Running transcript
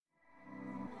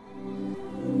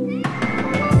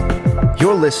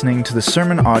You're listening to the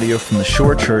sermon audio from the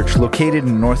Shore Church located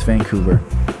in North Vancouver.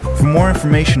 For more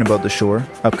information about the Shore,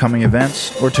 upcoming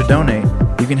events, or to donate,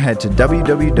 you can head to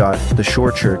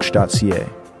www.theshorechurch.ca.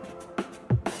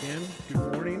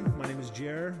 Good morning. My name is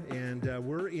Jer, and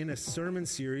we're in a sermon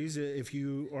series. If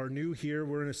you are new here,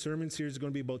 we're in a sermon series. It's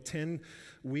going to be about 10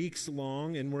 weeks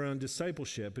long, and we're on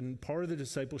discipleship. And part of the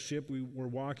discipleship we're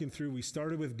walking through, we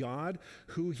started with God,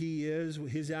 who He is,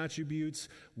 His attributes,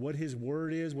 what His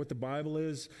Word is, what the Bible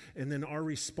is, and then our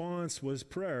response was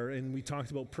prayer. And we talked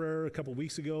about prayer a couple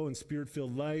weeks ago and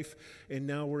Spirit-filled life, and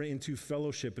now we're into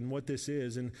fellowship and what this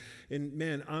is. And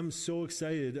man, I'm so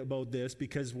excited about this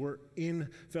because we're in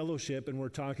fellowship and we're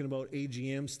talking about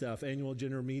AGM stuff, annual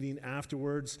general meeting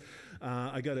afterwards.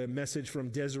 I got a message from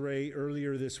Desiree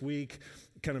earlier this week,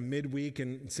 kind of midweek,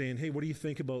 and saying, hey, what do you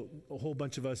think about a whole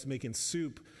bunch of us making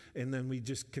soup, and then we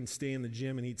just can stay in the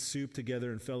gym and eat soup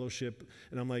together in fellowship?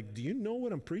 And I'm like, do you know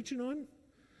what I'm preaching on?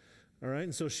 All right,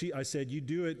 and so I said, you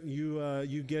do it.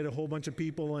 You get a whole bunch of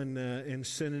people and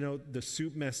sending out the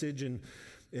soup message, and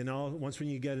once when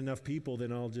you get enough people,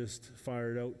 then I'll just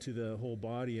fire it out to the whole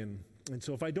body. And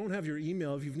so if I don't have your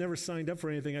email, if you've never signed up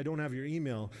for anything, I don't have your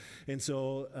email. And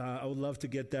so I would love to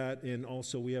get that. And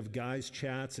also we have guys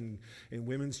chats and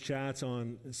women's chats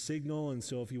on Signal. And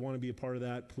so if you want to be a part of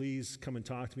that, please come and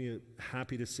talk to me.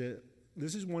 Happy to sit.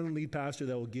 This is one lead pastor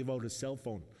that will give out a cell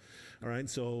phone. All right,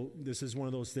 so this is one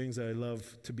of those things that I love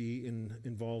to be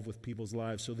involved with people's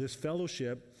lives. So this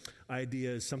fellowship idea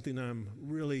is something I'm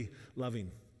really loving.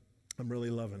 I'm really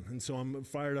loving. And so I'm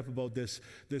fired up about this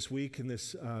week in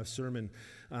this sermon.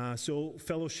 So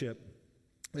fellowship.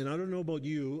 And I don't know about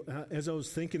you, as I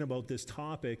was thinking about this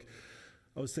topic,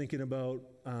 I was thinking about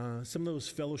some of those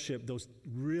fellowship, those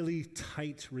really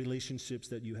tight relationships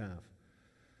that you have.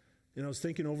 And I was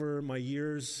thinking over my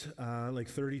years, like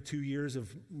 32 years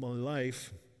of my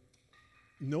life.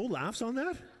 No laughs on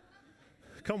that?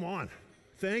 Come on.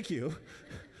 Thank you.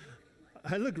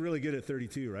 I look really good at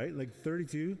 32, right? Like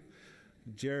 32.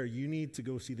 Jared, you need to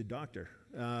go see the doctor.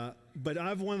 But I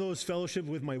have one of those fellowship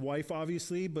with my wife,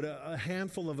 obviously, but a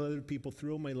handful of other people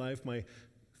throughout my life, my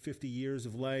 50 years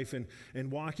of life, and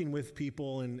walking with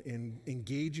people and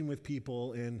engaging with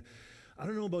people. And I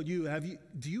don't know about you,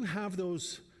 do you have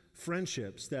those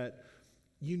friendships that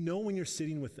you know when you're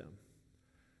sitting with them,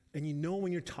 and you know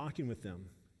when you're talking with them,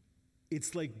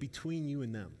 it's like between you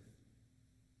and them,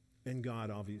 and God,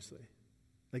 obviously.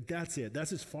 Like that's it.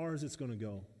 That's as far as it's going to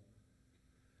go.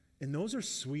 And those are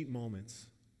sweet moments.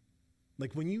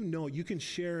 Like when you know you can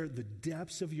share the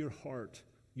depths of your heart,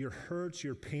 your hurts,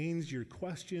 your pains, your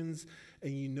questions,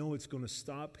 and you know it's going to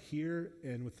stop here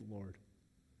and with the Lord.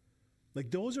 Like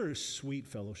those are sweet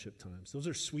fellowship times. Those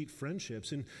are sweet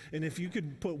friendships. And if you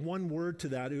could put one word to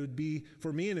that, it would be,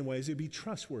 for me anyways, it would be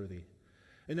trustworthy.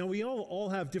 And now we all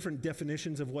have different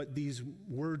definitions of what these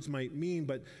words might mean,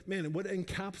 but man, what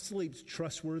encapsulates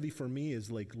trustworthy for me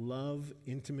is like love,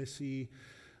 intimacy,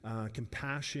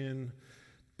 compassion,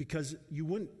 because you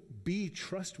wouldn't be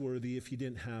trustworthy if you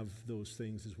didn't have those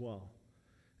things as well.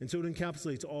 And so it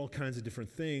encapsulates all kinds of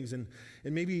different things, and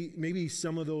maybe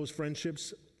some of those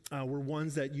friendships were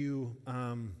ones that you've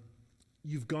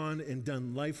gone and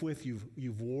done life with,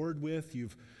 you've warred with,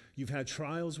 you've had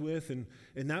trials with, and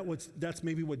that's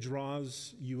maybe what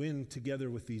draws you in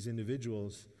together with these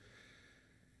individuals.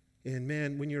 And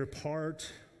man, when you're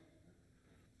apart.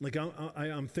 Like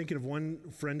I'm thinking of one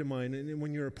friend of mine, and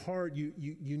when you're apart,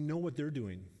 you know what they're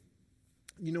doing.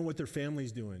 You know what their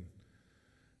family's doing.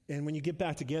 And when you get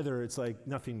back together, it's like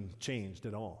nothing changed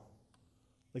at all.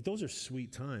 Like those are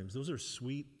sweet times. Those are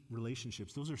sweet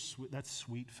relationships. That's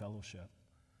sweet fellowship.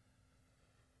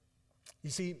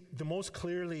 You see, the most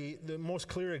clear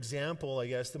example, I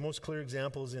guess,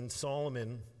 is in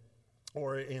Solomon,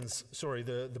 or in,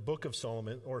 the book of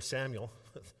Solomon, or Samuel.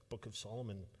 Book of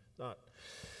Solomon, not...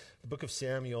 The book of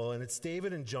Samuel, and it's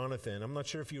David and Jonathan. I'm not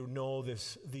sure if you know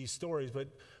these stories, but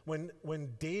when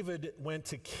David went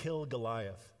to kill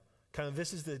Goliath, kind of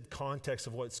this is the context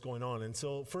of what's going on. And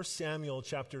so 1 Samuel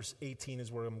chapter 18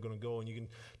 is where I'm going to go, and you can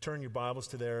turn your Bibles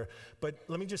to there. But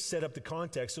let me just set up the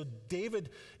context. So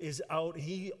David is out.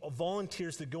 He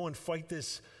volunteers to go and fight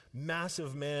this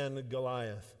massive man,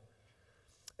 Goliath.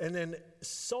 And then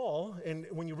Saul, and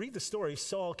when you read the story,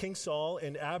 King Saul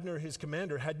and Abner, his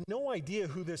commander, had no idea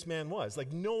who this man was,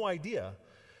 like no idea,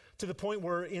 to the point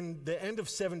where in the end of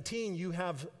 17, you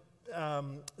have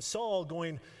Saul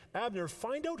going, Abner,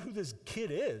 find out who this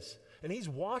kid is. And he's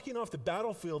walking off the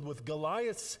battlefield with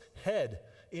Goliath's head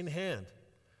in hand.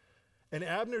 And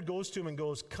Abner goes to him and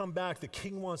goes, come back, the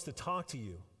king wants to talk to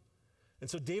you. And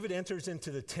so David enters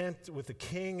into the tent with the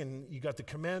king, and you got the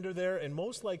commander there, and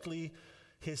most likely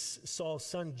Saul's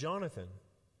son Jonathan.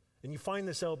 And you find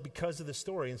this out because of the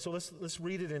story. And so let's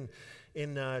read it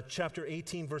in chapter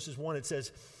 18, verses 1. It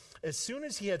says, as soon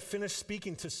as he had finished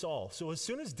speaking to Saul, so as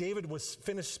soon as David was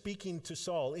finished speaking to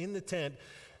Saul in the tent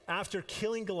after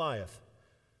killing Goliath,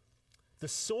 the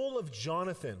soul of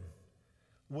Jonathan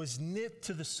was knit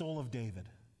to the soul of David.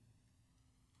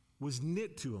 Was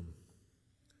knit to him.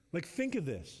 Like, think of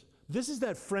this. This is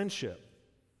that friendship,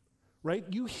 right?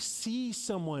 You see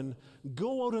someone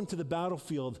go out into the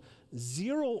battlefield,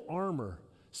 zero armor,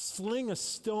 sling a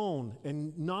stone,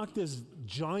 and knock this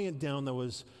giant down that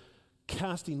was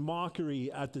casting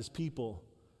mockery at this people.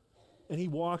 And he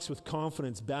walks with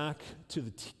confidence back to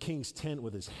the king's tent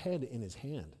with his head in his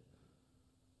hand.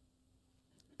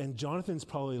 And Jonathan's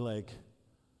probably like,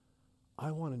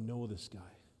 I want to know this guy.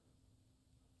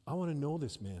 I want to know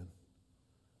this man.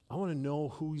 I want to know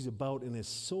who he's about. And his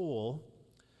soul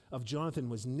of Jonathan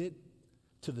was knit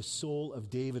to the soul of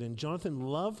David. And Jonathan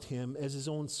loved him as his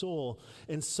own soul.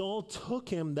 And Saul took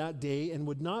him that day and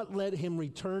would not let him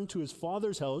return to his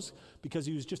father's house because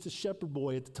he was just a shepherd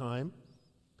boy at the time.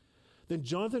 Then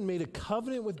Jonathan made a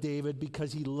covenant with David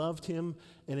because he loved him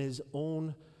and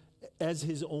as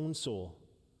his own soul.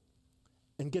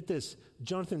 And get this,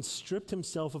 Jonathan stripped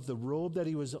himself of the robe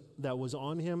that was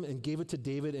on him and gave it to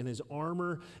David, and his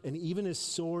armor and even his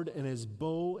sword and his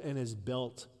bow and his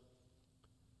belt.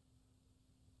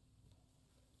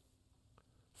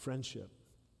 Friendship,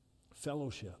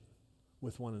 fellowship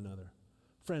with one another.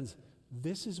 Friends,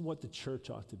 this is what the church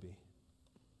ought to be.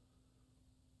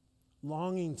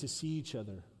 Longing to see each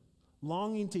other,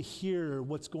 longing to hear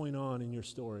what's going on in your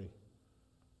story,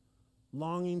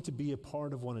 longing to be a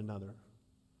part of one another.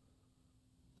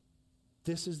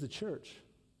 This is the church.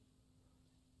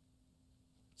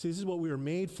 See, this is what we were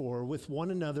made for, with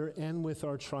one another and with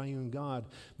our triune God.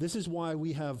 This is why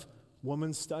we have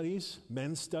women's studies,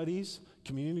 men's studies,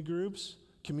 community groups,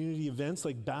 community events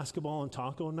like basketball and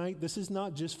taco night. This is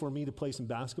not just for me to play some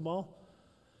basketball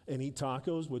and eat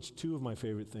tacos, which two of my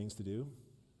favorite things to do.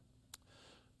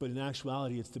 But in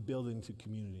actuality, it's to build into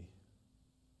community.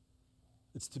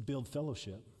 It's to build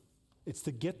fellowship. It's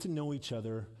to get to know each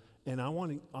other. And I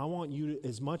want you to,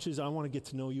 as much as I want to get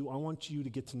to know you, I want you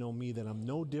to get to know me, that I'm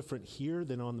no different here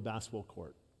than on the basketball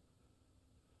court.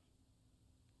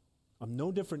 I'm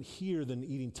no different here than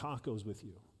eating tacos with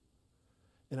you.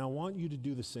 And I want you to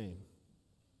do the same.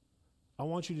 I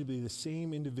want you to be the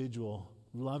same individual,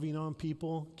 loving on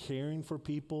people, caring for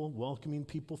people, welcoming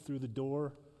people through the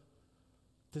door.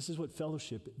 This is what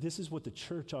fellowship, this is what the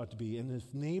church ought to be. And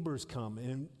if neighbors come,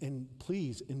 and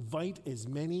please invite as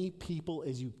many people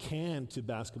as you can to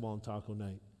basketball and taco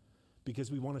night, because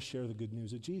we want to share the good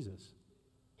news of Jesus.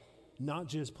 Not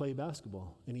just play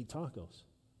basketball and eat tacos.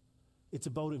 It's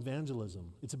about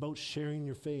evangelism. It's about sharing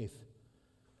your faith.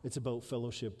 It's about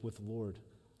fellowship with the Lord.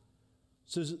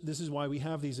 So this is why we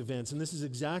have these events, and this is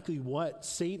exactly what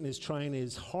Satan is trying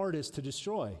his hardest to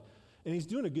destroy. And he's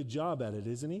doing a good job at it,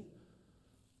 isn't he?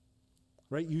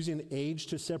 Right? Using age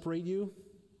to separate you.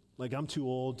 Like, I'm too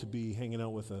old to be hanging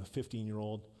out with a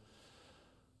 15-year-old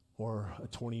or a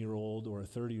 20-year-old or a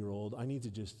 30-year-old. I need to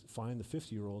just find the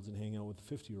 50-year-olds and hang out with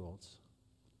the 50-year-olds.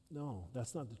 No,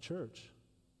 that's not the church.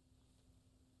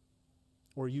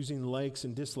 Or using likes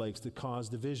and dislikes to cause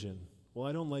division. Well,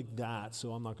 I don't like that,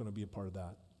 so I'm not going to be a part of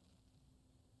that.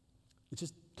 It's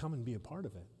just come and be a part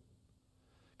of it.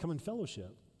 Come and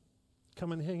fellowship.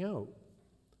 Come and hang out.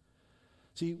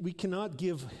 See, we cannot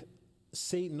give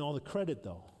Satan all the credit,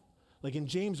 though. Like in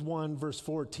James 1, verse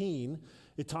 14,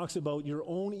 it talks about your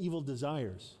own evil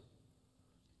desires.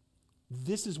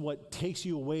 This is what takes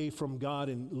you away from God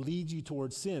and leads you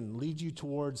towards sin, leads you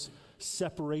towards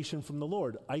separation from the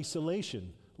Lord,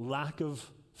 isolation, lack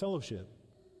of fellowship.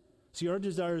 See, our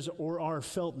desires or our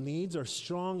felt needs are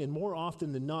strong, and more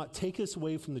often than not take us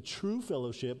away from the true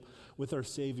fellowship with our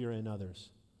Savior and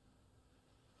others.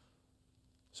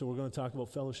 So we're going to talk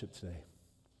about fellowship today.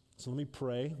 So let me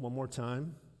pray one more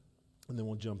time, and then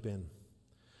we'll jump in.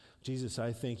 Jesus,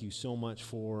 I thank you so much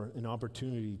for an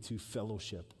opportunity to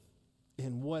fellowship.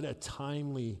 And what a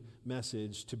timely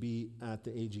message to be at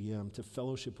the AGM, to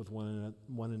fellowship with one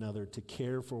another, to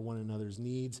care for one another's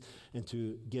needs, and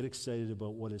to get excited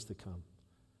about what is to come.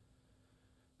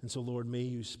 And so, Lord, may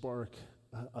you spark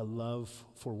a love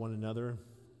for one another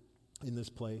in this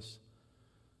place,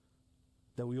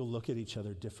 that we will look at each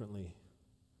other differently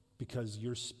because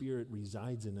your Spirit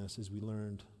resides in us, as we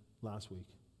learned last week.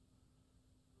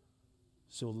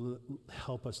 So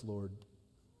help us, Lord.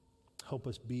 Help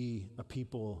us be a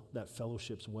people that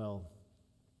fellowships well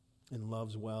and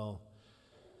loves well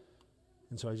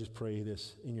And so I just pray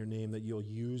this in your name, that you'll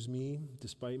use me,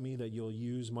 despite me, that you'll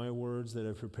use my words that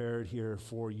I've prepared here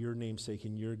for your name's sake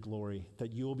and your glory,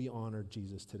 that you'll be honored,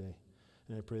 Jesus, today.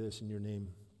 And I pray this in your name.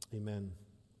 Amen.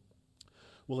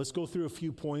 Well, let's go through a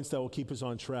few points that will keep us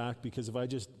on track, because if I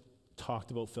just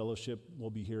talked about fellowship, we'll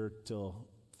be here till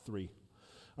 3.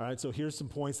 All right, so here's some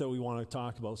points that we want to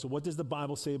talk about. So what does the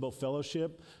Bible say about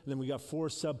fellowship? And then we got 4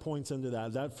 sub-points under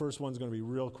that. That first one's going to be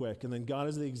real quick. And then God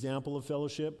is the example of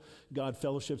fellowship. God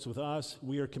fellowships with us.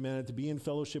 We are commanded to be in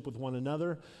fellowship with one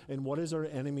another. And what is our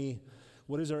enemy?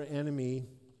 What is our enemy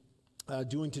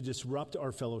doing to disrupt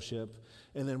our fellowship?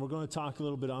 And then we're going to talk a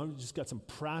little bit on, just got some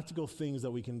practical things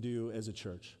that we can do as a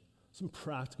church. Some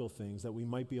practical things that we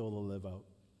might be able to live out.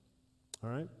 All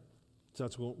right? So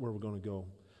that's where we're going to go.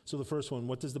 So the first one,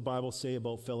 what does the Bible say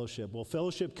about fellowship? Well,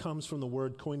 fellowship comes from the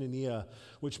word koinonia,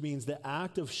 which means the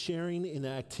act of sharing in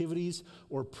activities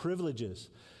or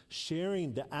privileges.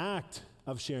 Sharing, the act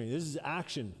of sharing. This is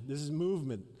action. This is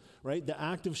movement, right? The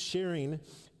act of sharing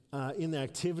in the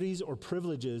activities or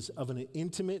privileges of an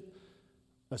intimate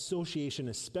association,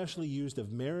 especially used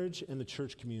of marriage and the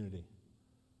church community.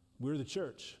 We're the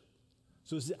church.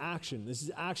 So this is action. This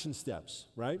is action steps,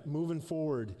 right? Moving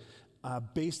forward.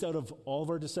 Based out of all of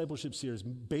our discipleship series,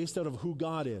 based out of who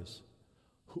God is,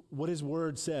 what His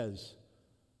Word says,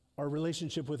 our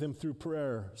relationship with Him through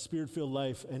prayer, Spirit-filled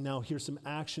life, and now here's some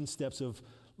action steps of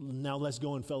now let's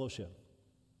go in fellowship.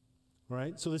 All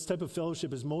right? So this type of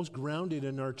fellowship is most grounded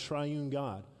in our triune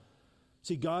God.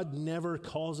 See, God never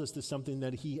calls us to something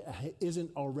that He isn't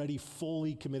already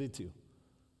fully committed to.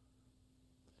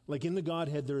 Like in the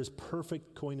Godhead, there is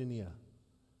perfect koinonia.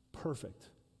 Perfect.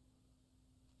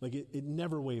 Like it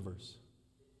never wavers.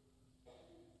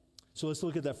 So let's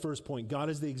look at that first point. God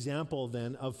is the example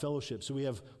then of fellowship. So we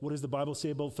have, what does the Bible say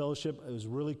about fellowship? It was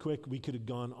really quick. We could have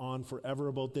gone on forever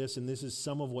about this, and this is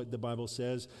some of what the Bible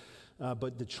says,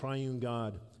 but the triune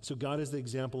God. So God is the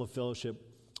example of fellowship.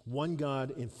 One God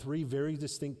in 3 very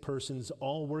distinct persons,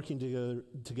 all working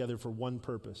together for one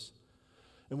purpose.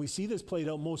 And we see this played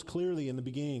out most clearly in the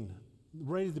beginning,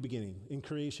 right at the beginning, in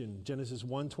creation, Genesis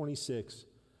 1:26.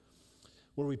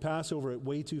 Where we pass over it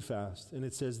way too fast. And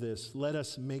it says this, let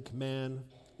us make man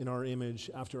in our image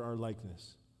after our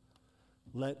likeness.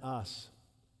 Let us.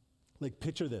 Like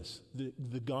picture this,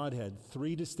 the Godhead,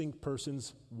 3 distinct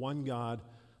persons, one God,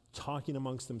 talking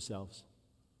amongst themselves.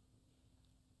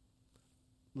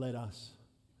 Let us.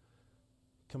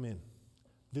 Come in.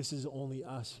 This is only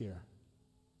us here.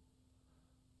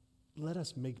 Let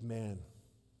us make man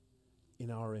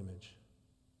in our image,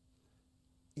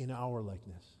 in our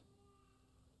likeness.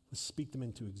 Let's speak them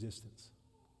into existence.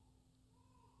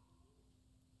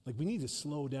 Like we need to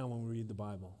slow down when we read the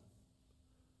Bible.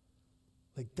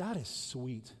 Like that is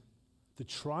sweet. The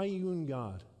triune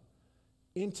God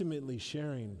intimately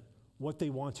sharing what they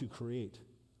want to create.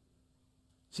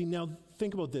 See, now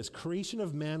think about this. Creation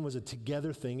of man was a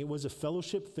together thing. It was a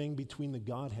fellowship thing between the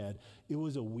Godhead. It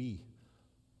was a we.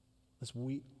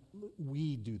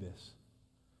 We do this.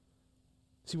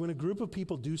 See, when a group of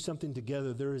people do something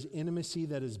together, there is intimacy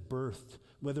that is birthed,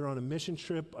 whether on a mission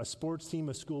trip, a sports team,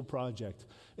 a school project.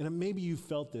 And maybe you've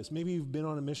felt this. Maybe you've been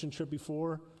on a mission trip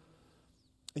before,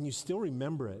 and you still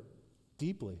remember it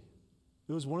deeply.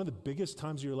 It was one of the biggest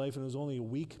times of your life, and it was only a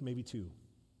week, maybe 2,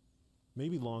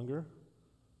 maybe longer.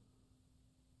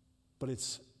 But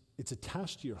it's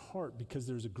attached to your heart because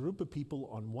there's a group of people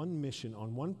on one mission,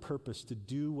 on one purpose to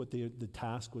do what the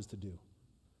task was to do.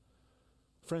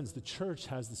 Friends, the church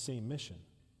has the same mission,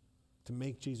 to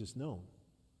make Jesus known.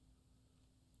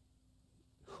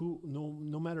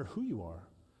 No matter who you are,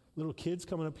 little kids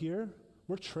coming up here,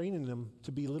 we're training them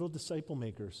to be little disciple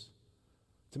makers,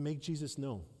 to make Jesus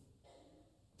known.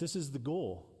 This is the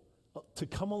goal, to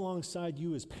come alongside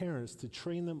you as parents, to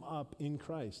train them up in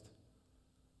Christ,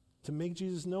 to make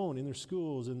Jesus known in their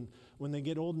schools and when they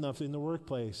get old enough in the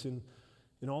workplace and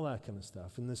all that kind of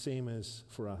stuff. And the same is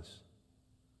for us.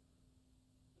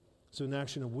 So in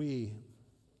action of we,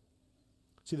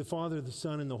 see the Father, the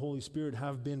Son, and the Holy Spirit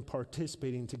have been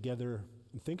participating together,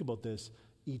 and think about this,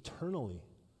 eternally.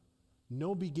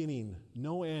 No beginning,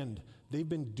 no end. They've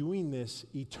been doing this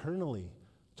eternally,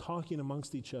 talking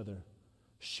amongst each other,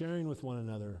 sharing with one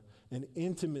another, and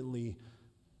intimately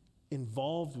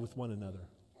involved with one another.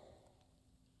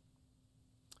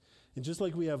 And just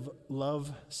like we have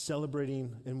love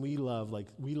celebrating, and we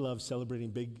love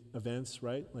celebrating big events,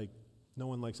 right? Like, no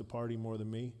one likes a party more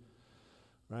than me,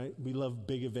 right? We love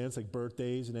big events like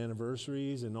birthdays and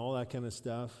anniversaries and all that kind of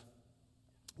stuff.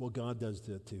 Well, God does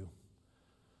that too.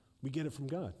 We get it from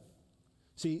God.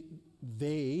 See,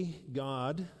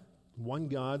 God, One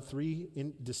God, three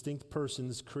distinct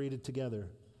persons created together,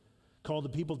 called the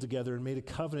people together and made a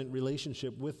covenant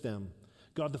relationship with them.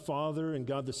 God the Father and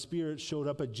God the Spirit showed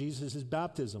up at Jesus'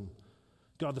 baptism.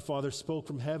 God the Father spoke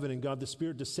from heaven, and God the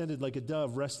Spirit descended like a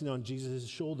dove, resting on Jesus'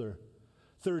 shoulder.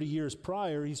 30 years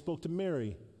prior, he spoke to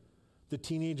Mary, the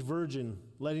teenage virgin,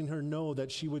 letting her know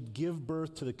that she would give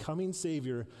birth to the coming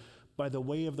Savior by the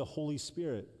way of the Holy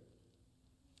Spirit.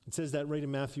 It says that right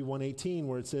in Matthew 1:18,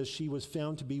 where it says she was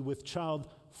found to be with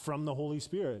child from the Holy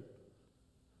Spirit.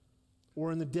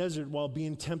 Or in the desert, while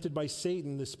being tempted by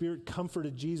Satan, the Spirit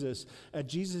comforted Jesus. At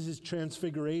Jesus'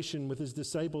 transfiguration with his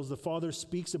disciples, the Father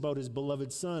speaks about his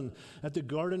beloved Son. At the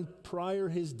garden prior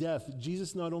his death,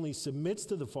 Jesus not only submits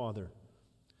to the Father,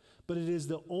 but it is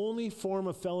the only form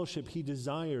of fellowship he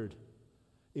desired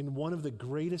in one of the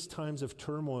greatest times of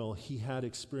turmoil he had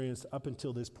experienced up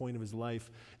until this point of his life,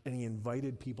 and he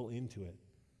invited people into it.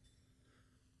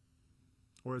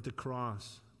 Or at the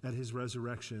cross, at his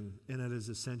resurrection, and at his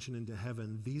ascension into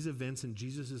heaven, these events in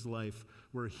Jesus' life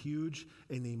were huge,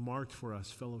 and they marked for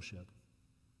us fellowship.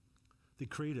 They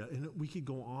created, and we could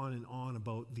go on and on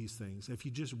about these things. If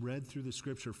you just read through the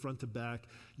scripture front to back,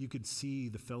 you could see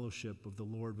the fellowship of the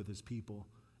Lord with his people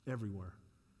everywhere.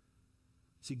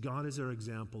 See, God is our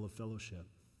example of fellowship.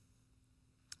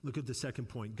 Look at the second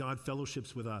point. God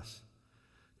fellowships with us.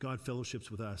 God fellowships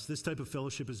with us. This type of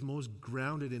fellowship is most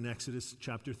grounded in Exodus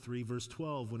chapter 3, verse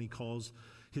 12, when he calls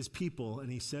his people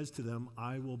and he says to them,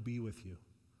 I will be with you.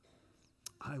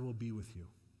 I will be with you.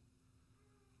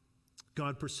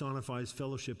 God personifies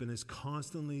fellowship and is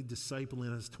constantly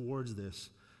discipling us towards this.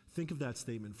 Think of that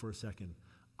statement for a second.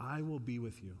 I will be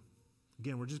with you.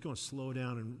 Again, we're just going to slow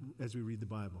down as we read the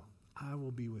Bible. I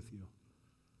will be with you.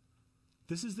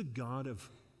 This is the God of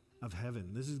heaven.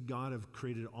 This is God who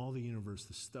created all the universe,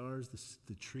 the stars,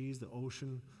 the trees, the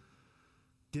ocean.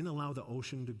 Didn't allow the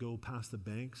ocean to go past the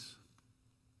banks,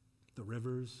 the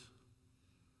rivers,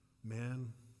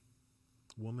 man,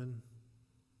 woman.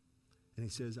 And he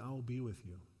says, I will be with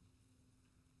you.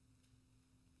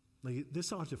 Like,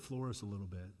 this ought to floor us a little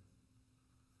bit.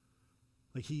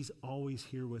 Like, he's always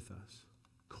here with us.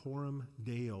 Coram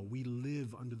Deo. We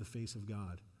live under the face of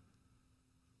God.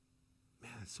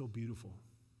 Man, it's so beautiful.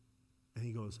 And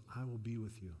he goes, I will be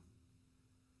with you.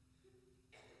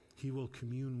 He will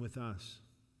commune with us,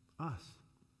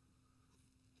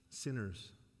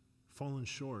 sinners, fallen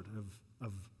short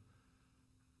of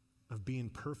being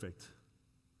perfect,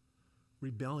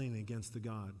 rebelling against the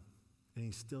God. And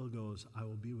he still goes, I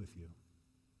will be with you.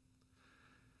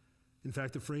 In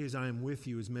fact, the phrase, I am with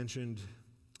you, is mentioned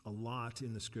a lot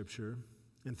in the scripture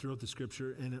and throughout the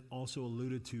scripture, and it also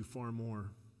alluded to far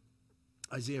more.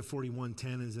 Isaiah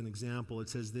 41:10 is an example. It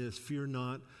says this, fear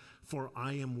not, for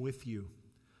I am with you.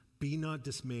 Be not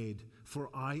dismayed, for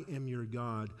I am your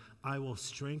God. I will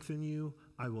strengthen you.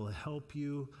 I will help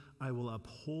you. I will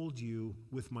uphold you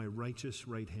with my righteous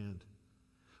right hand.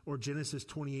 Or Genesis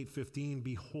 28:15,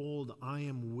 behold, I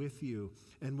am with you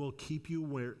and will keep you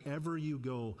wherever you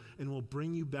go and will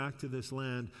bring you back to this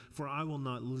land, for I will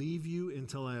not leave you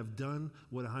until I have done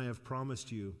what I have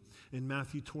promised you. In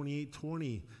Matthew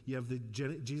 28:20, you have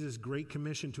Jesus' great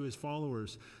commission to his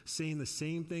followers, saying the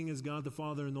same thing as God the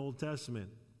Father in the Old Testament.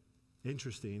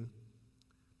 Interesting.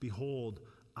 Behold,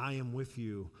 I am with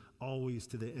you always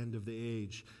to the end of the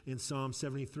age. In Psalm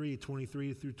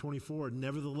 73:23 through 24,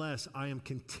 nevertheless, I am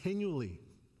continually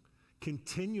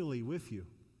with you.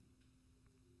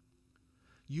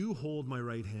 You hold my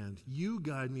right hand. You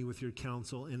guide me with your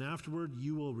counsel, and afterward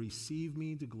you will receive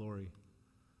me to glory.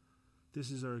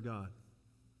 This is our God.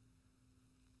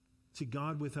 See,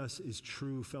 God with us is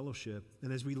true fellowship.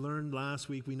 And as we learned last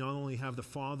week, we not only have the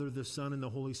Father, the Son, and the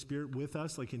Holy Spirit with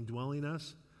us, like indwelling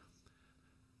us,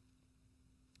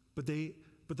 but the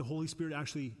Holy Spirit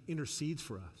actually intercedes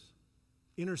for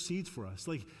us.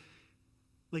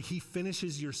 Like he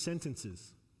finishes your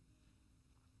sentences.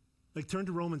 Like, turn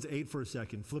to Romans 8 for a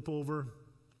second. Flip over.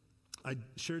 I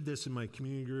shared this in my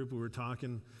community group. We were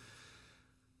talking.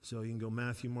 So you can go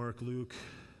Matthew, Mark, Luke,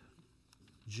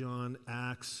 John,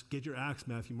 Acts. Get your Acts,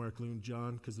 Matthew, Mark, Luke,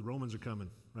 John, because the Romans are coming,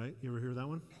 right? You ever hear that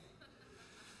one?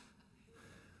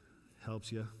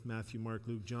 Helps you. Matthew, Mark,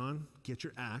 Luke, John. Get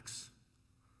your Acts.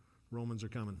 Romans are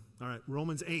coming. All right,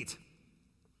 Romans 8,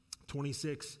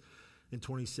 26 and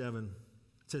 27.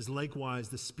 It says, likewise,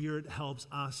 the Spirit helps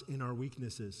us in our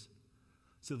weaknesses.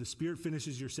 So the Spirit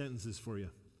finishes your sentences for you.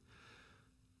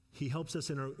 He helps us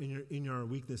in our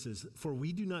weaknesses. For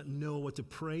we do not know what to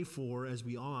pray for as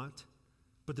we ought,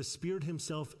 but the Spirit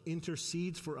himself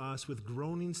intercedes for us with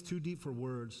groanings too deep for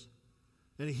words.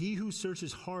 And he who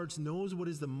searches hearts knows what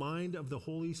is the mind of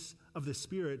the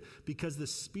Spirit, because the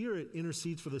Spirit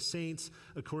intercedes for the saints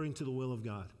according to the will of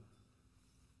God.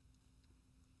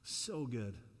 So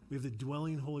good. We have the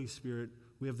dwelling Holy Spirit.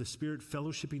 We have the Spirit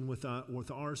fellowshipping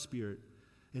with our spirit,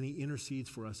 and he intercedes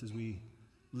for us as we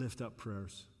lift up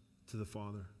prayers to the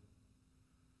Father.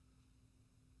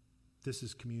 This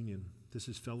is communion. This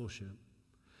is fellowship.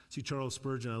 See, Charles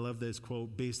Spurgeon, I love this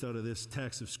quote based out of this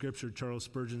text of Scripture. Charles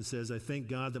Spurgeon says, "I thank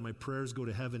God that my prayers go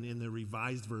to heaven in the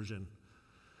revised version."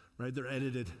 Right? They're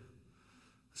edited.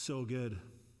 So good.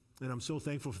 And I'm so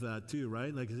thankful for that too,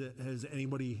 right? Like, has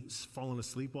anybody fallen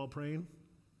asleep while praying?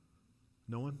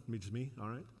 No one? Just me? All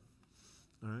right.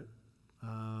 All right.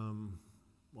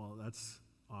 Well, that's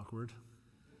awkward.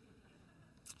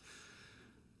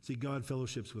 See, God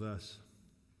fellowships with us.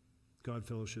 God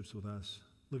fellowships with us.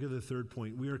 Look at the third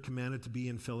point. We are commanded to be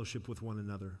in fellowship with one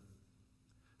another.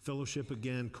 Fellowship,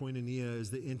 again, koinonia, is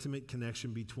the intimate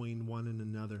connection between one and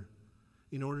another.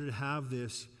 In order to have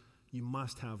this, you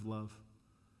must have love.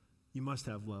 You must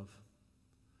have love.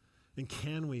 And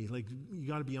can we, you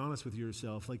got to be honest with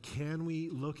yourself, can we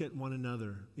look at one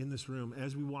another in this room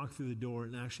as we walk through the door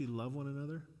and actually love one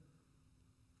another?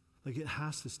 It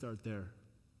has to start there.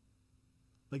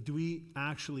 Do we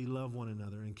actually love one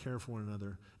another and care for one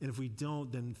another? And if we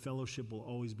don't, then fellowship will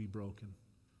always be broken.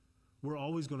 We're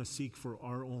always going to seek for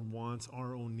our own wants,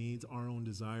 our own needs, our own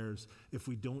desires if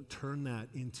we don't turn that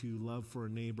into love for a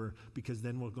neighbor, because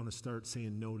then we're going to start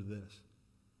saying no to this.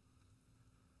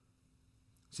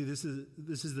 See, this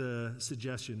is the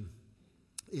suggestion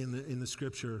in the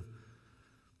Scripture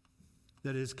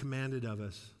that is commanded of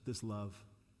us, this love.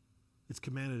 It's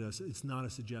commanded us. It's not a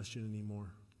suggestion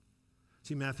anymore.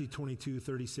 See, Matthew 22,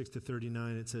 36 to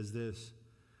 39, it says this: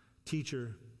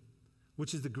 "Teacher,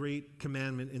 which is the great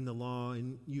commandment in the law?"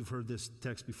 And you've heard this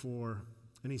text before.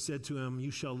 And he said to him, "You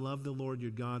shall love the Lord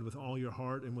your God with all your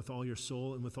heart and with all your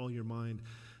soul and with all your mind.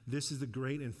 This is the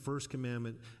great and first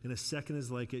commandment, and a second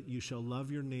is like it: you shall love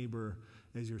your neighbor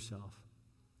as yourself."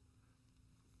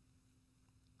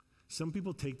 Some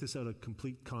people take this out of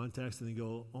complete context and they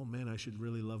go, "Oh man, I should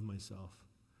really love myself."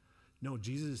 No,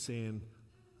 Jesus is saying,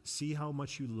 see how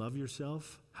much you love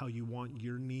yourself, how you want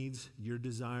your needs, your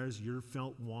desires, your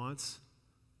felt wants.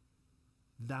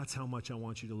 That's how much I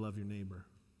want you to love your neighbor.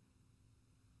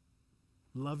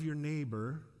 Love your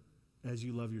neighbor as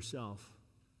you love yourself.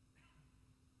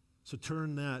 So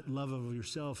turn that love of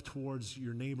yourself towards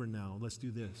your neighbor now. Let's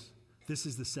do this. This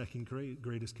is the second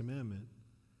greatest commandment.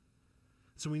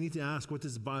 So we need to ask, what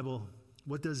does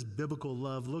biblical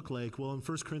love look like? Well, in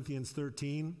 1 Corinthians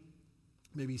 13,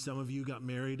 maybe some of you got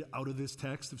married out of this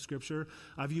text of Scripture.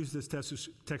 I've used this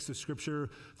text of Scripture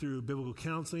through biblical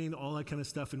counseling, all that kind of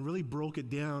stuff, and really broke it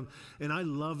down. And I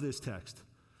love this text.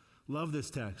 Love this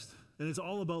text. And it's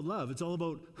all about love. It's all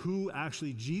about who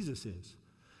actually Jesus is.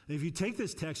 And if you take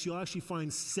this text, you'll actually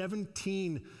find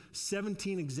 17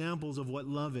 examples of what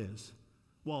love is.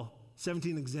 Well,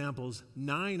 17 examples,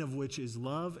 9 of which is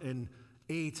love, and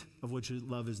 8 of which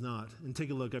love is not. And take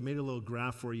a look. I made a little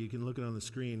graph for you. You can look at it on the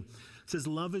screen. It says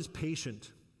love is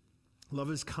patient.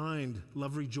 Love is kind.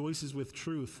 Love rejoices with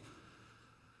truth.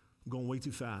 I'm going way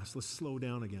too fast. Let's slow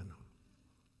down again.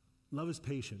 Love is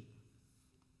patient.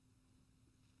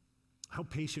 How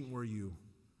patient were you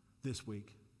this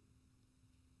week?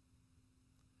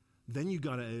 Then you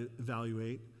got to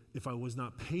evaluate, if I was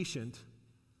not patient,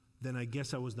 then I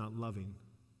guess I was not loving.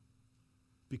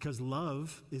 Because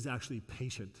love is actually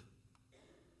patient.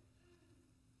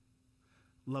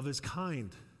 Love is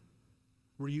kind.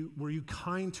 Were you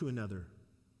kind to another?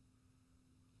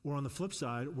 Or on the flip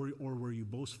side, were you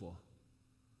boastful?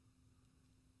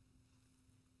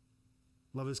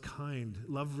 Love is kind.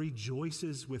 Love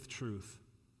rejoices with truth.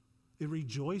 It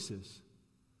rejoices.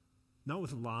 Not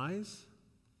with lies,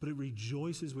 but it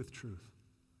rejoices with truth.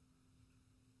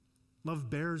 Love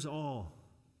bears all.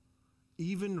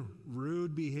 Even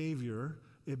rude behavior,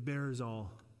 it bears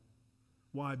all.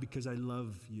 Why? Because I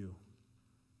love you.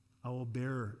 I will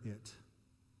bear it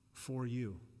for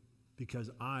you because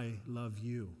I love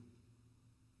you.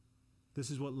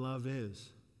 This is what love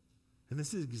is. And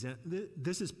this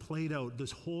is played out.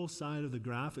 This whole side of the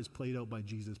graph is played out by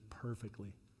Jesus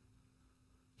perfectly.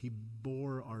 He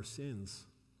bore our sins,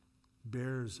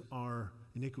 bears our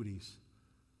iniquities,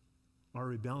 our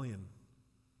rebellion.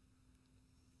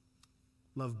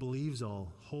 Love believes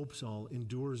all, hopes all,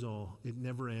 endures all. It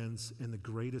never ends, and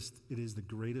it is the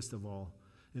greatest of all.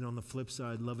 And on the flip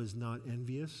side, love is not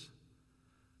envious.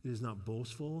 It is not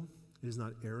boastful. It is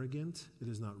not arrogant. It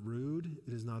is not rude.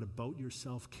 It is not about your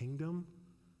self-kingdom.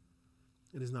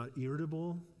 It is not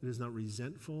irritable. It is not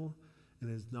resentful. and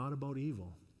it's not about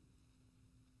evil.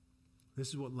 This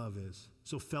is what love is.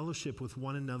 So fellowship with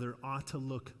one another ought to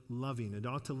look loving. It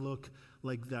ought to look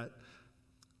like that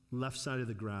left side of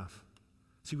the graph.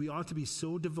 See, we ought to be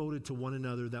so devoted to one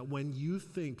another that when you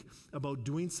think about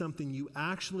doing something, you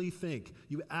actually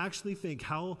think,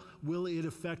 how will it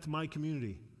affect my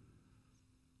community?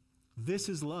 This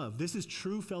is love. This is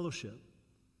true fellowship.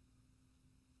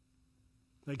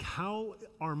 Like, how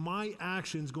are my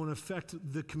actions going to affect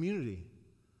the community?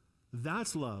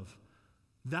 That's love.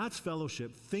 That's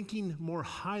fellowship, thinking more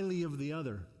highly of the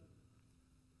other.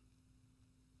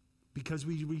 Because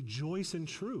we rejoice in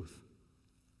truth.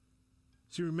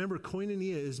 So remember,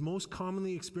 koinonia is most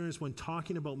commonly experienced when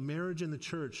talking about marriage in the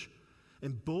church.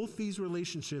 And both these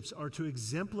relationships are to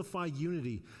exemplify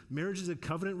unity. Marriage is a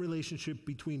covenant relationship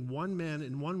between one man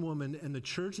and one woman, and the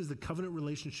church is the covenant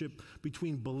relationship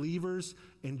between believers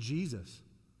and Jesus.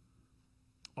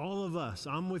 All of us,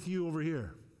 I'm with you over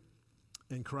here,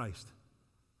 in Christ.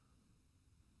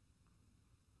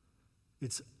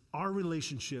 It's our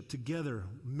relationship together,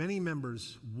 many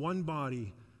members, one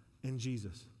body, and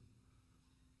Jesus.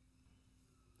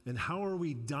 And how are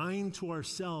we dying to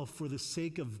ourselves for the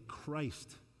sake of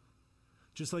Christ?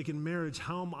 Just like in marriage,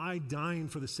 how am I dying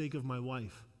for the sake of my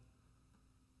wife?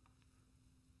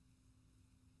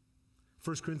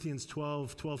 1 Corinthians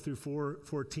 12 through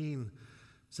 14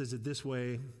 says it this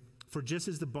way: for just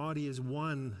as the body is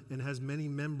one and has many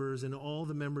members, and all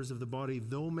the members of the body,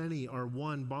 though many, are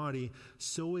one body,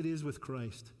 so it is with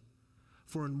Christ.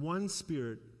 For in one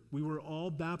Spirit we were all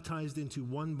baptized into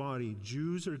one body,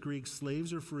 Jews or Greeks,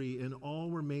 slaves or free, and all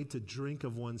were made to drink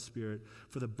of one Spirit.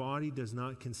 For the body does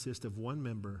not consist of one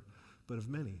member, but of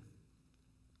many.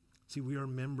 See, we are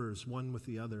members one with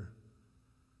the other.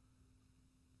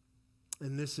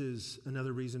 And this is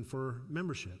another reason for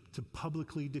membership, to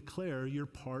publicly declare you're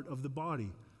part of the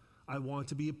body. I want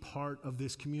to be a part of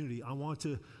this community. I'm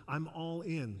all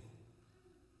in.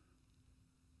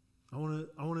 I want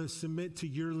to submit to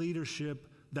your leadership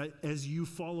that as you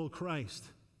follow Christ.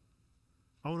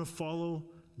 I want to follow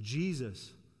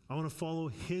Jesus. I want to follow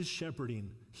his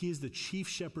shepherding. He is the chief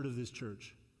shepherd of this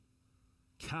church.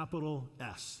 Capital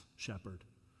S, shepherd.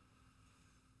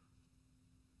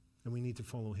 And we need to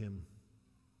follow him.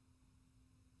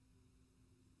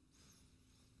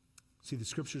 See, the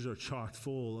scriptures are chock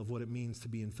full of what it means to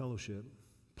be in fellowship.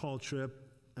 Paul Tripp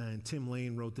and Tim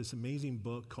Lane wrote this amazing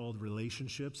book called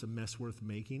Relationships, A Mess Worth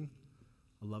Making.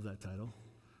 I love that title.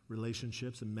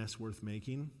 Relationships, A Mess Worth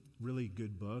Making. Really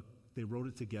good book. They wrote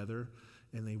it together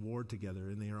and they warred together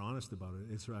and they are honest about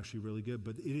it. It's actually really good,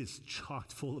 but it is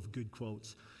chocked full of good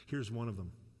quotes. Here's one of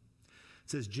them.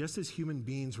 It says, just as human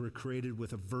beings were created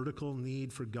with a vertical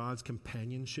need for God's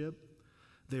companionship,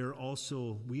 we were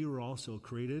also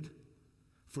created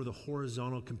for the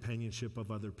horizontal companionship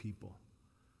of other people.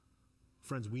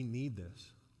 Friends, we need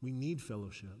this. We need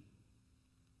fellowship,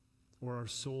 or our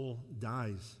soul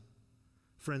dies.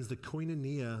 Friends, the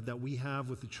koinonia that we have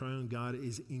with the triune God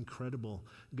is incredible.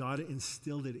 God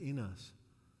instilled it in us.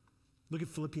 Look at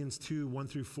Philippians 2, 1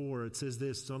 through 4. It says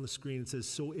this, it's on the screen. It says,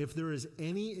 so if there is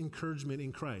any encouragement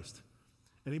in Christ.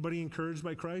 Anybody encouraged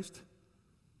by Christ?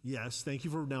 Yes. Thank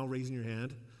you for now raising your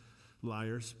hand.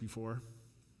 Liars before.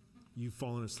 You've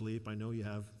fallen asleep. I know you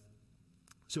have.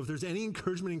 So if there's any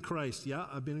encouragement in Christ, yeah,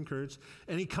 I've been encouraged.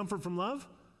 Any comfort from love?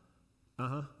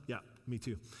 Yeah, me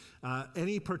too.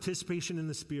 Any participation in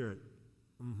the Spirit?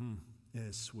 Yeah,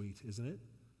 it's sweet, isn't it?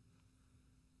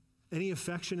 Any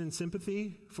affection and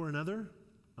sympathy for another?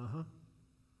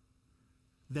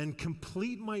 Then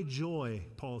complete my joy,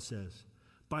 Paul says,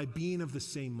 by being of the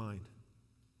same mind.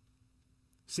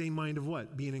 Same mind of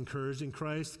what? Being encouraged in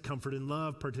Christ, comfort in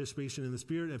love, participation in the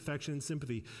Spirit, affection and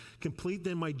sympathy. Complete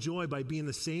then my joy by being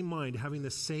the same mind, having the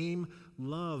same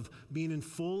love, being in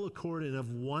full accord and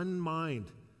of one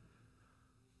mind.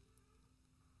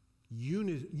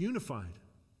 Unified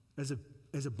as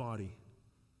a body.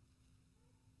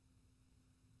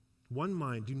 One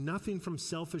mind. Do nothing from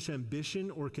selfish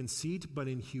ambition or conceit, but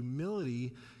in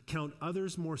humility count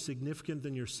others more significant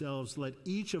than yourselves. Let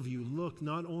each of you look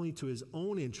not only to his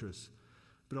own interests,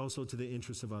 but also to the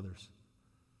interests of others.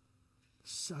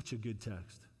 Such a good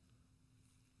text.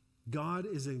 God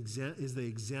is the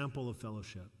example of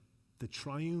fellowship. The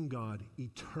triune God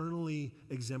eternally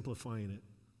exemplifying it.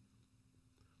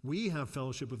 We have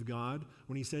fellowship with God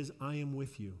when he says, I am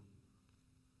with you.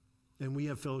 And we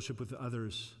have fellowship with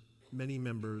others, many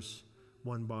members,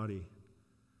 one body.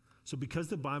 So because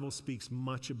the Bible speaks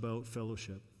much about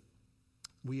fellowship,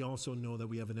 we also know that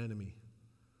we have an enemy.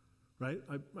 right?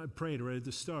 I prayed right at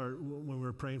the start when we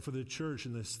were praying for the church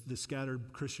and the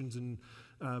scattered Christians and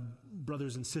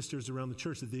brothers and sisters around the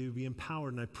church, that they would be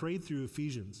empowered. And I prayed through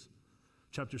Ephesians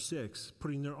chapter 6,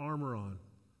 putting their armor on.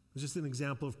 It's just an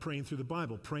example of praying through the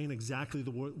Bible, praying exactly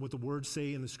what the words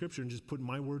say in the scripture and just putting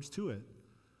my words to it.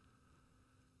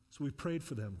 So we prayed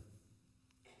for them.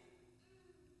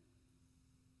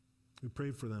 We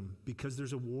prayed for them because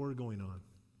there's a war going on.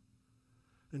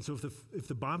 And so if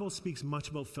the Bible speaks much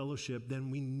about fellowship,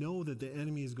 then we know that the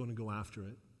enemy is going to go after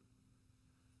it.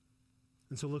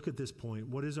 And so look at this point.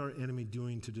 What is our enemy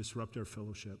doing to disrupt our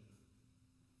fellowship?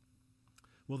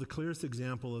 Well, the clearest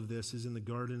example of this is in the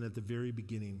garden at the very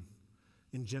beginning.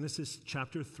 In Genesis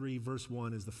chapter 3, verse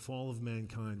 1 is the fall of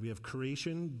mankind. We have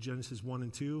creation, Genesis 1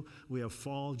 and 2. We have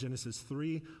fall, Genesis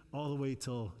 3, all the way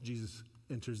till Jesus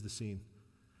enters the scene.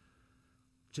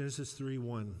 Genesis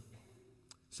 3:1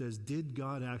 says, did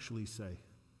God actually say?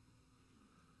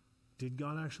 Did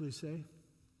God actually say?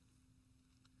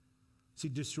 See,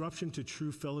 disruption to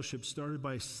true fellowship started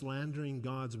by slandering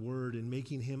God's word and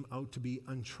making him out to be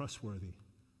untrustworthy.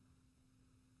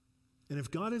 And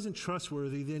if God isn't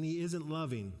trustworthy, then he isn't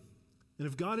loving. And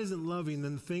if God isn't loving,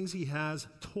 then the things he has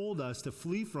told us to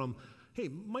flee from, hey,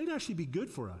 might actually be good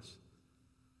for us.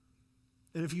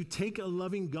 And if you take a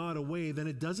loving God away, then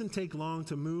it doesn't take long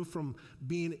to move from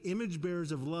being image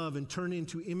bearers of love and turn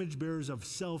into image bearers of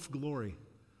self-glory,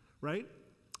 right?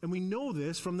 And we know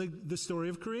this from the story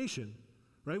of creation,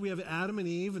 right? We have Adam and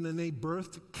Eve, and then they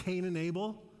birthed Cain and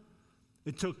Abel.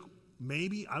 It took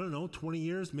maybe, 20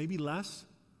 years, maybe less,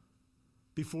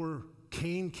 before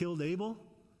Cain killed Abel.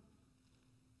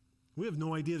 We have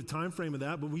no idea the time frame of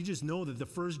that, but we just know that the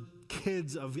first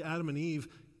kids of Adam and Eve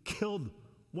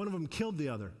one of them killed the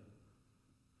other.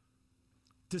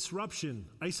 Disruption,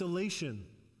 isolation,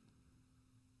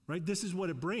 right? This is what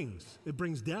it brings. It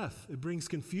brings death. It brings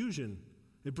confusion.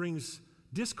 It brings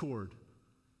discord.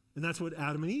 And that's what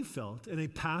Adam and Eve felt. And they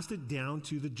passed it down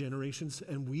to the generations,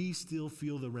 and we still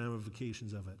feel the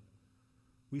ramifications of it.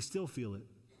 We still feel it,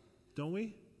 don't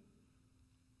we?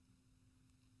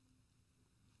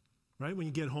 Right? When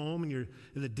you get home and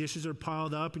the dishes are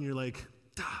piled up and you're like,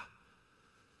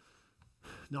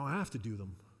 now I have to do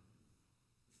them.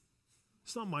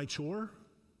 It's not my chore.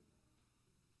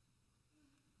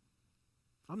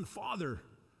 I'm the father.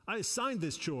 I assigned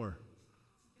this chore.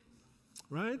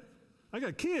 Right? I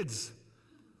got kids.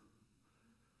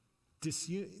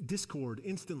 Discord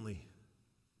instantly.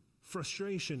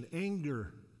 Frustration,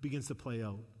 anger begins to play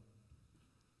out.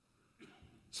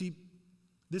 See,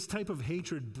 this type of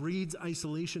hatred breeds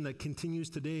isolation that continues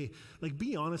today. Like,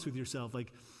 be honest with yourself.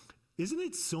 Like, isn't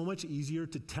it so much easier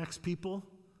to text people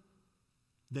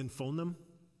than phone them?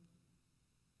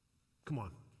 Come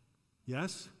on.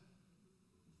 Yes?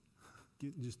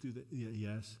 Just do that. Yeah,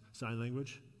 yes. Sign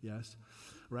language? Yes.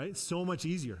 Right? So much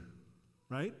easier.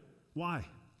 Right? Why?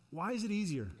 Why is it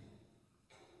easier?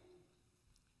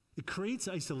 It creates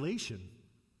isolation.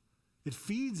 It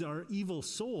feeds our evil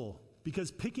soul, because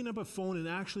picking up a phone and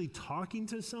actually talking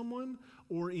to someone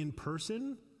or in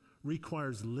person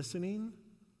requires listening,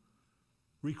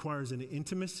 requires an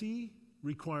intimacy,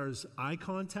 requires eye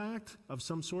contact of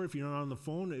some sort. If you're not on the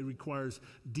phone, it requires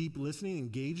deep listening,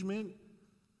 engagement.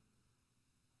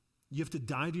 You have to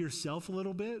die to yourself a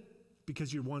little bit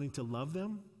because you're wanting to love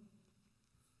them.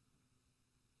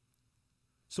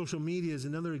 Social media is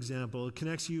another example. It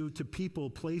connects you to people,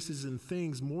 places, and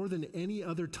things more than any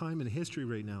other time in history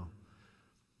right now.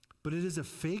 But it is a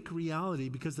fake reality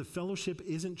because the fellowship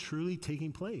isn't truly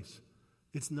taking place.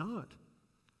 It's not.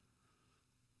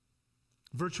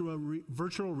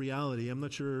 Virtual reality, I'm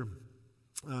not sure,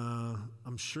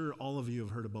 I'm sure all of you have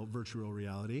heard about virtual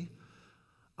reality.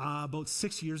 About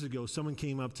 6 years ago, someone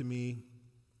came up to me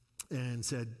and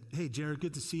said, hey, Jared,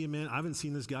 good to see you, man. I haven't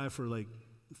seen this guy for like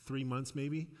 3 months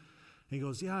maybe. And he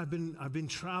goes, yeah, I've been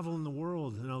traveling the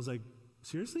world. And I was like,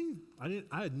 seriously? I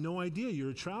had no idea you're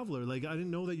a traveler. Like, I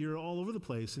didn't know that you're all over the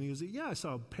place. And he was like, yeah, I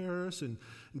saw Paris and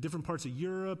different parts of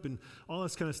Europe and all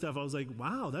this kind of stuff. I was like,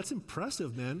 wow, that's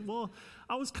impressive, man. Well,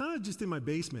 I was kind of just in my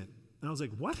basement. And I was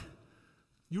like, what?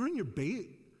 You were in your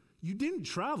You didn't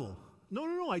travel.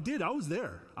 No, I did. I was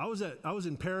there. I was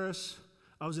in Paris.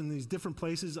 I was in these different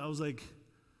places. I was like,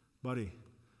 buddy,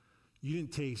 you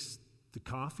didn't taste the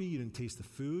coffee. You didn't taste the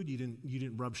food. You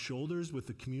didn't rub shoulders with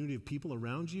the community of people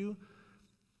around you.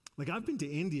 Like, I've been to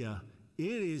India. It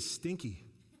is stinky.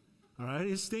 All right?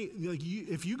 It's like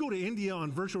if you go to India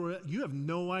on virtual, you have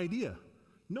no idea.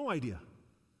 No idea.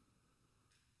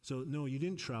 So, no, you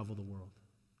didn't travel the world.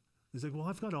 He's like, well,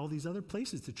 I've got all these other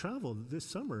places to travel this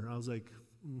summer. I was like,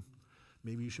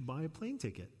 maybe you should buy a plane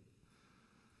ticket.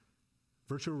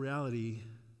 Virtual reality,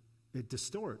 it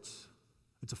distorts.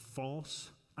 It's a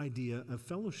false idea of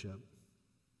fellowship.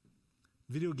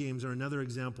 Video games are another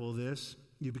example of this.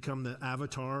 You become the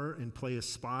avatar and play a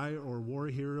spy or war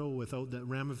hero without the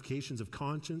ramifications of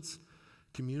conscience,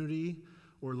 community,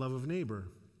 or love of neighbor.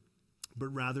 But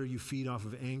rather you feed off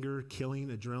of anger, killing,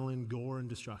 adrenaline, gore, and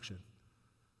destruction.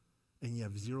 And you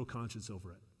have zero conscience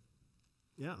over it.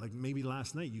 Yeah, like maybe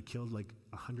last night you killed like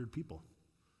 100 people.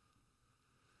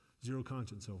 Zero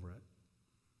conscience over it.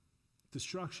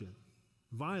 Destruction,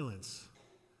 violence.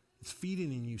 It's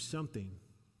feeding in you something.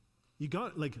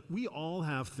 We all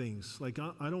have things. Like,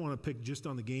 I don't want to pick just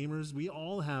on the gamers. We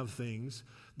all have things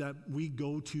that we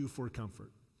go to for comfort.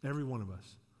 Every one of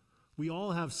us. We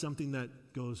all have something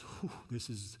that goes,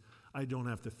 I don't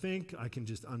have to think. I can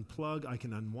just unplug. I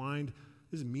can unwind.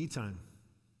 This is me time.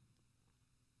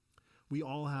 We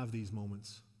all have these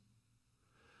moments.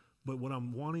 But what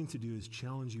I'm wanting to do is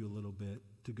challenge you a little bit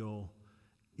to go,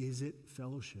 is it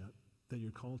fellowship that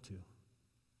you're called to?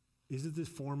 Is it this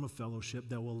form of fellowship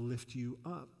that will lift you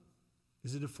up?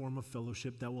 Is it a form of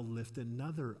fellowship that will lift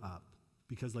another up?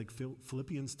 Because like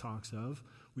Philippians talks of,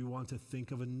 we want to think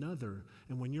of another.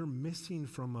 And when you're missing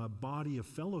from a body of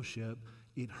fellowship,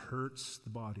 it hurts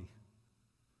the body.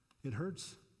 It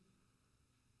hurts.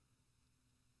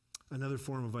 Another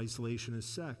form of isolation is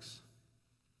sex.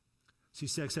 See,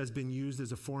 sex has been used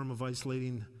as a form of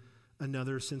isolating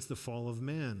another since the fall of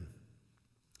man.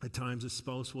 At times, a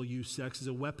spouse will use sex as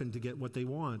a weapon to get what they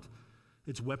want.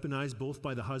 It's weaponized both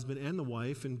by the husband and the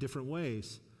wife in different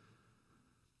ways.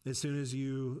 As soon as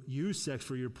you use sex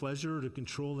for your pleasure or to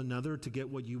control another to get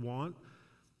what you want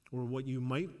or what you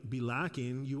might be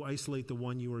lacking, you isolate the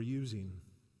one you are using.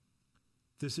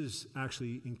 This is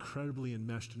actually incredibly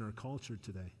enmeshed in our culture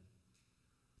today,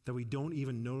 that we don't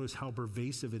even notice how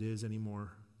pervasive it is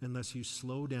anymore unless you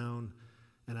slow down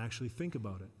and actually think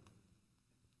about it.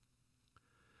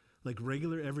 Like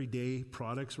regular everyday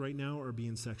products right now are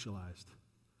being sexualized.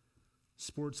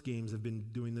 Sports games have been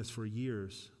doing this for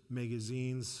years.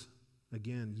 Magazines,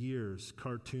 again, years.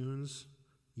 Cartoons,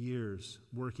 years.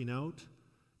 Working out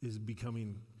is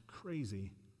becoming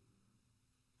crazy.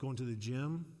 Going to the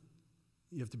gym,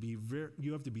 you have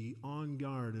to be on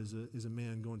guard as a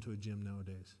man going to a gym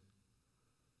nowadays.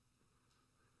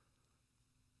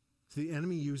 So the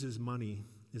enemy uses money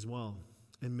as well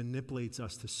and manipulates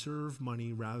us to serve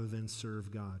money rather than serve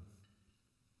God.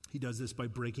 He does this by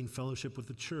breaking fellowship with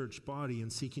the church body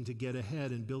and seeking to get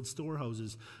ahead and build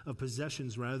storehouses of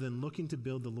possessions rather than looking to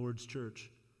build the Lord's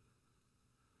church.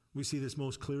 We see this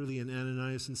most clearly in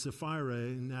Ananias and Sapphira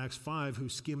in Acts 5, who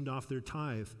skimmed off their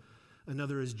tithe.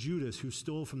 Another is Judas, who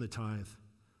stole from the tithe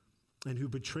and who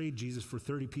betrayed Jesus for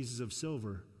 30 pieces of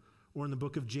silver. Or in the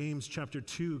book of James, chapter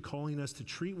 2, calling us to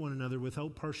treat one another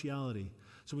without partiality.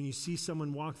 So when you see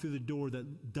someone walk through the door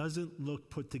that doesn't look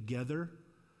put together,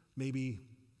 maybe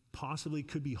possibly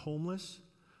could be homeless,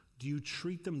 do you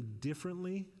treat them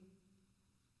differently?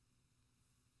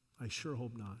 I sure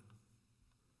hope not.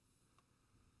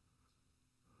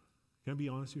 Can I be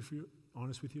honest with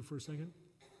you for a second?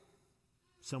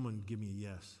 Someone give me a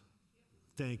yes.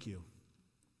 Thank you.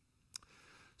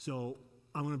 So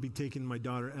I'm going to be taking my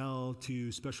daughter Elle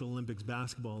to Special Olympics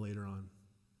basketball later on.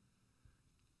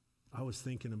 I was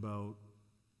thinking about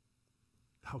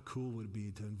how cool would it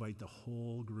be to invite the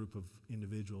whole group of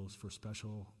individuals for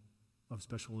Special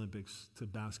Olympics to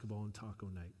basketball and taco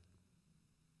night.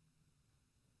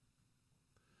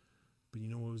 But you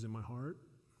know what was in my heart?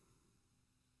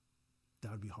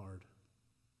 That would be hard.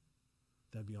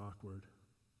 That'd be awkward.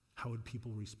 How would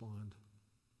people respond?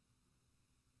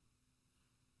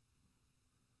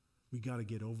 We got to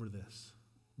get over this.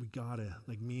 We got to,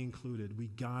 like me included, we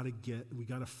got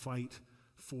to fight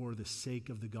for the sake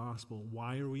of the gospel.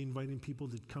 Why are we inviting people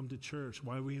to come to church?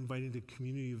 Why are we inviting to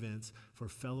community events? For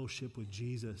fellowship with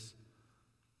Jesus.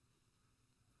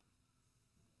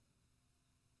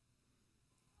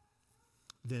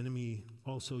 The enemy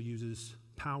also uses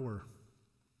power.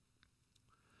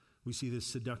 We see this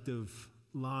seductive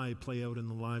lie play out in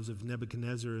the lives of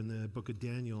Nebuchadnezzar in the book of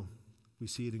Daniel. We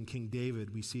see it in King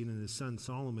David. We see it in his son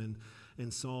Solomon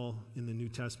and Saul in the New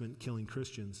Testament killing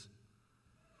Christians.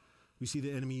 We see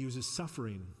the enemy uses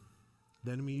suffering.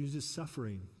 The enemy uses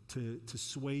suffering to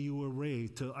sway you away,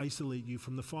 to isolate you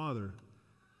from the Father,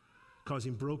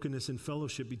 causing brokenness in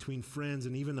fellowship between friends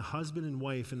and even the husband and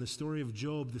wife. In the story of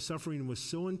Job, the suffering was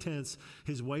so intense,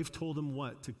 his wife told him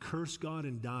what? To curse God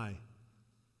and die.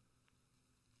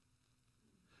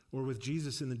 Or with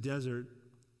Jesus in the desert,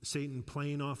 Satan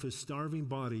playing off his starving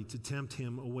body to tempt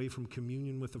him away from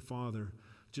communion with the Father,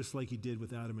 just like he did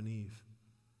with Adam and Eve.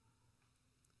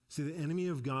 See, the enemy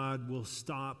of God will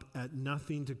stop at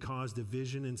nothing to cause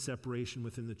division and separation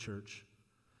within the church.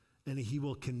 And he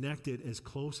will connect it as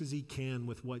close as he can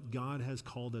with what God has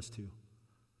called us to.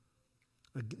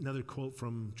 Another quote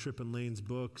from Tripp and Lane's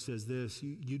book says this: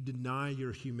 you deny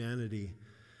your humanity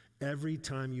every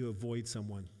time you avoid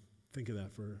someone. Think of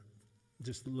that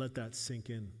just let that sink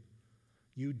in.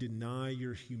 You deny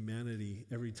your humanity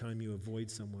every time you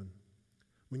avoid someone.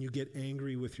 When you get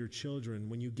angry with your children,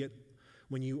 when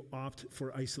you opt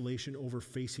for isolation over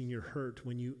facing your hurt,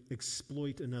 when you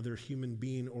exploit another human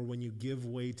being, or when you give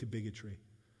way to bigotry,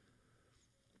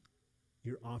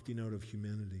 you're opting out of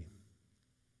humanity.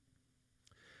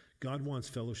 God wants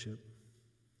fellowship.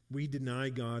 We deny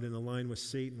God and align with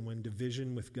Satan when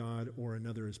division with God or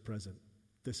another is present.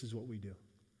 This is what we do.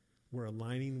 We're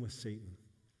aligning with Satan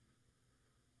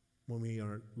when we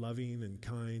aren't loving and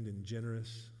kind and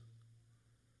generous.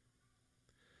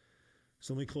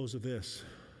 So let me close with this.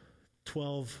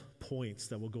 12 points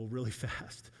that will go really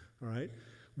fast, all right?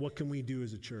 What can we do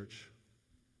as a church?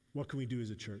 What can we do as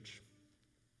a church?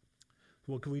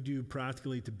 What can we do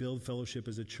practically to build fellowship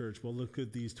as a church? Well, look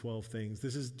at these 12 things.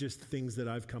 This is just things that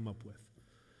I've come up with.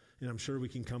 And I'm sure we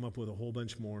can come up with a whole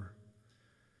bunch more.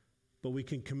 But we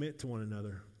can commit to one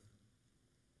another,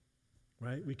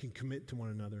 right? We can commit to one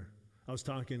another. I was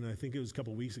talking, I think it was a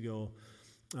couple weeks ago,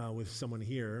 with someone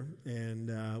here, and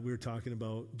we were talking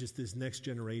about just this next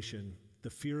generation, the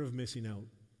fear of missing out.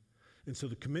 And so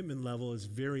the commitment level is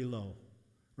very low,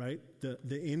 right?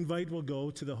 The invite will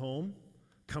go to the home,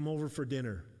 come over for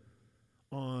dinner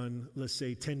on, let's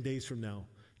say, 10 days from now.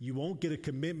 You won't get a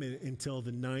commitment until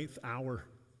the 9th hour.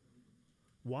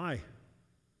 Why?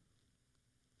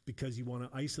 Because you want to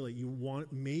isolate. You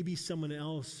want maybe someone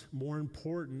else more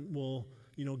important will,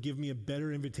 give me a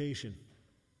better invitation.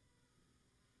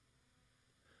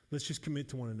 Let's just commit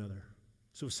to one another.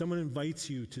 So if someone invites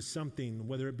you to something,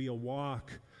 whether it be a walk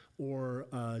or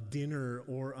a dinner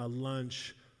or a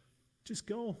lunch, just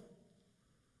go.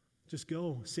 Just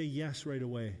go. Say yes right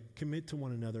away. Commit to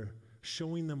one another,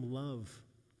 showing them love.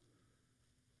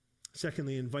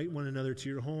 Secondly, invite one another to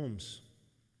your homes.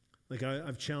 Like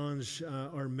I've challenged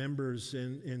our members,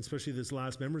 and especially this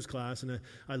last members class, and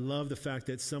I love the fact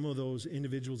that some of those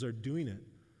individuals are doing it.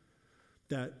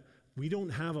 That we don't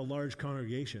have a large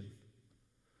congregation,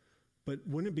 but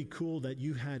wouldn't it be cool that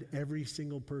you had every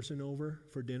single person over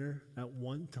for dinner at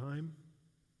one time?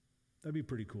 That'd be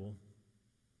pretty cool.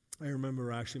 I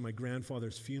remember actually my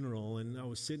grandfather's funeral, and I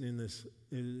was sitting in this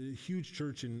huge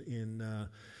church in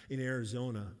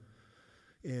Arizona,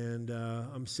 and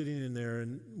I'm sitting in there,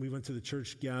 and we went to the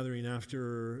church gathering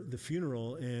after the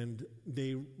funeral, and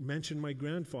they mentioned my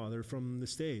grandfather from the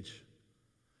stage.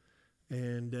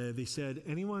 And they said,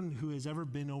 anyone who has ever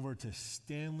been over to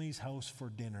Stanley's house for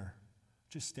dinner,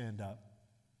 just stand up.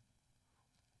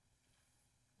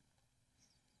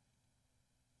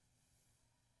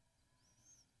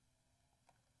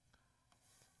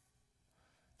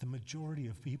 The majority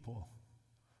of people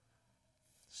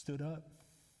stood up.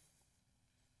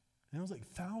 And it was like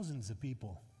thousands of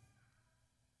people.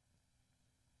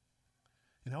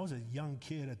 And I was a young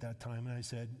kid at that time, and I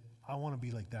said, I want to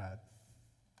be like that.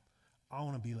 I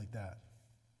want to be like that.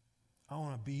 I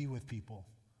want to be with people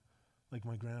like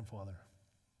my grandfather.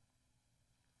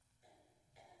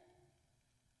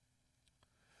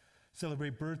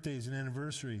 Celebrate birthdays and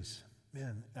anniversaries.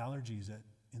 Man, allergies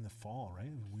in the fall,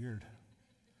 right? Weird.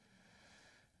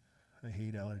 I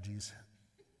hate allergies.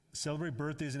 Celebrate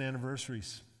birthdays and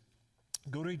anniversaries.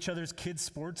 Go to each other's kids'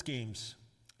 sports games.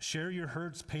 Share your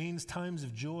hurts, pains, times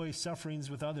of joy, sufferings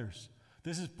with others.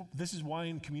 This is why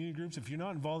in community groups, if you're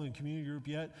not involved in community group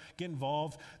yet, get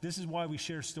involved. This is why we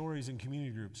share stories in community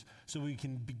groups, so we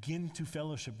can begin to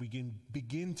fellowship. We can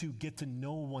begin to get to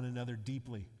know one another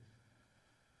deeply.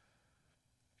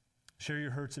 Share your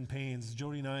hurts and pains.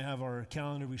 Jody and I have our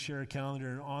calendar. We share a calendar,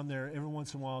 and on there, every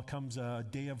once in a while, comes a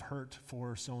day of hurt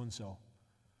for so-and-so.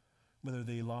 Whether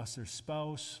they lost their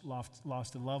spouse,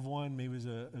 lost a loved one, maybe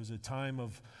it was a time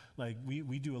of, like,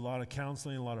 we do a lot of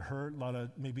counseling, a lot of hurt,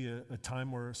 maybe a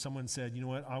time where someone said, you know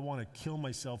what, I want to kill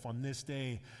myself on this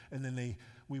day, and then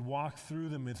we walk through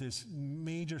them with this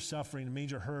major suffering,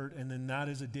 major hurt, and then that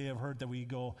is a day of hurt that we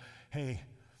go, hey,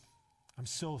 I'm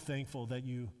so thankful that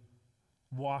you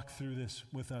walk through this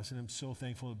with us, and I'm so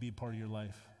thankful to be part of your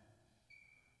life.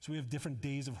 So we have different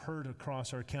days of hurt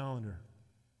across our calendar.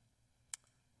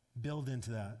 Build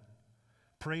into that.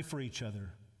 Pray for each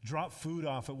other. Drop food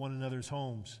off at one another's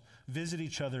homes. Visit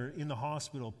each other in the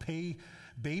hospital.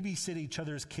 Babysit each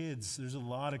other's kids. There's a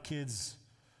lot of kids.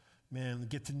 Man,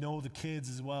 get to know the kids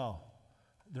as well.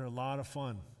 They're a lot of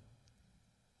fun.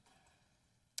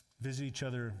 Visit each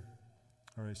other.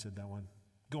 I already said that one.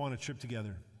 Go on a trip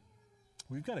together.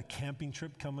 We've got a camping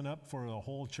trip coming up for the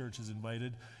whole church is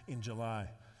invited in July.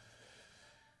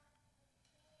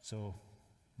 So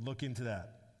look into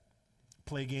that.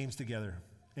 Play games together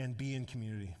and be in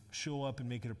community. Show up and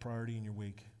make it a priority in your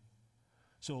week.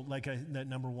 So that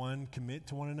number one, commit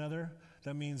to one another.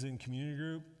 That means in community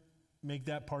group, make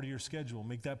that part of your schedule.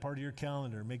 Make that part of your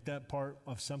calendar. Make that part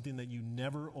of something that you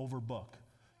never overbook.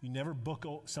 You never book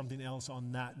something else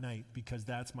on that night because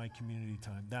that's my community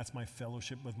time. That's my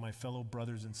fellowship with my fellow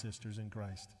brothers and sisters in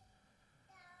Christ.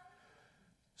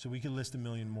 So we could list a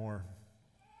million more.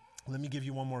 Let me give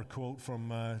you one more quote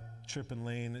from Tripp and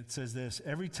Lane. It says this: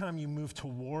 every time you move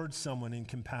towards someone in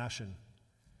compassion,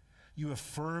 you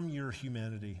affirm your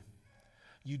humanity.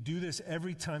 You do this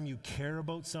every time you care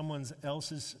about someone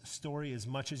else's story as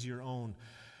much as your own.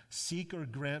 Seek or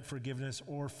grant forgiveness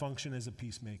or function as a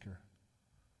peacemaker.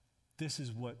 This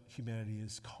is what humanity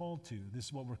is called to. This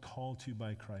is what we're called to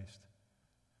by Christ.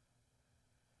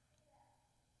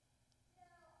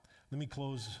 Let me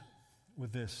close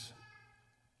with this.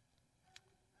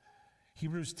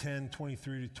 Hebrews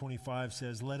 10:23-25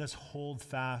 says, let us hold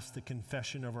fast the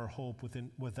confession of our hope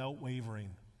without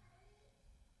wavering.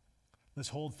 Let's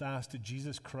hold fast to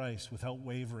Jesus Christ without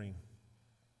wavering.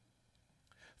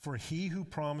 For he who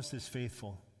promised is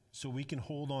faithful, so we can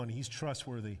hold on. He's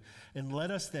trustworthy. And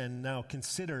let us then now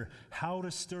consider how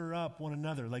to stir up one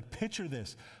another. Like, picture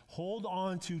this. Hold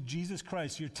on to Jesus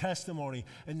Christ, your testimony,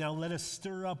 and now let us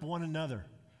stir up one another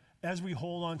as we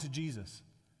hold on to Jesus.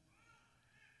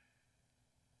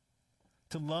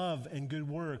 To love and good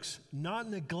works, not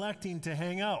neglecting to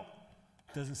hang out.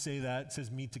 It doesn't say that. It says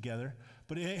meet together.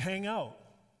 But hang out.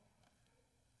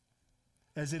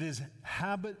 As it is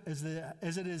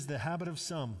the habit of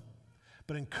some,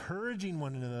 but encouraging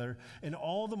one another, and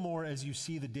all the more as you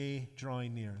see the day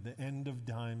drawing near, the end of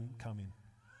time coming.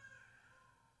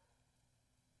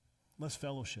 Let's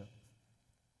fellowship.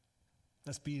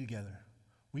 Let's be together.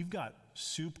 We've got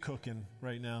soup cooking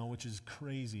right now, which is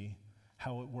crazy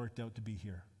how it worked out to be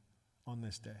here on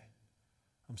this day.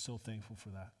 I'm so thankful for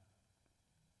that.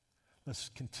 Let's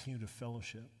continue to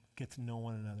fellowship, get to know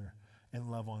one another, and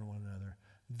love on one another.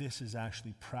 This is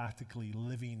actually practically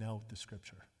living out the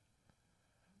scripture.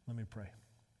 Let me pray.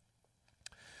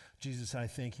 Jesus, I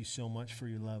thank you so much for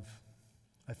your love.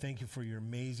 I thank you for your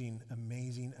amazing,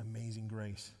 amazing, amazing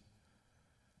grace.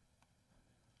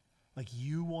 Like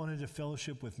you wanted to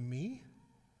fellowship with me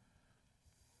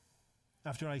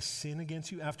after I sin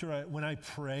against you, when I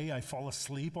pray, I fall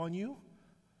asleep on you,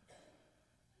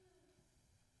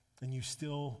 and you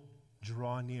still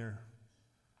draw near.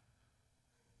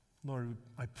 Lord,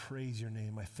 I praise your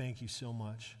name. I thank you so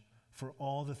much for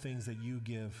all the things that you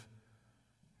give.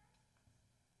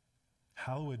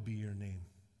 Hallowed be your name.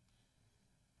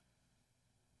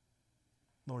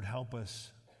 Lord, help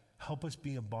us. Help us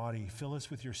be a body. Fill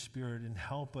us with your spirit and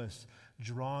help us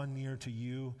draw near to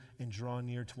you and draw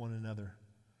near to one another.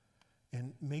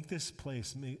 And make this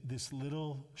place, this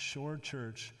little shore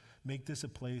church, make this a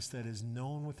place that is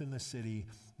known within the city,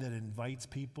 that invites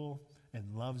people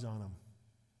and loves on them.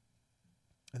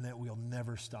 And that we'll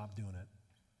never stop doing it.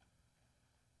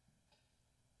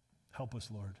 Help us,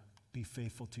 Lord. Be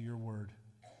faithful to your word.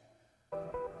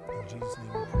 In Jesus'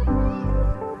 name we pray.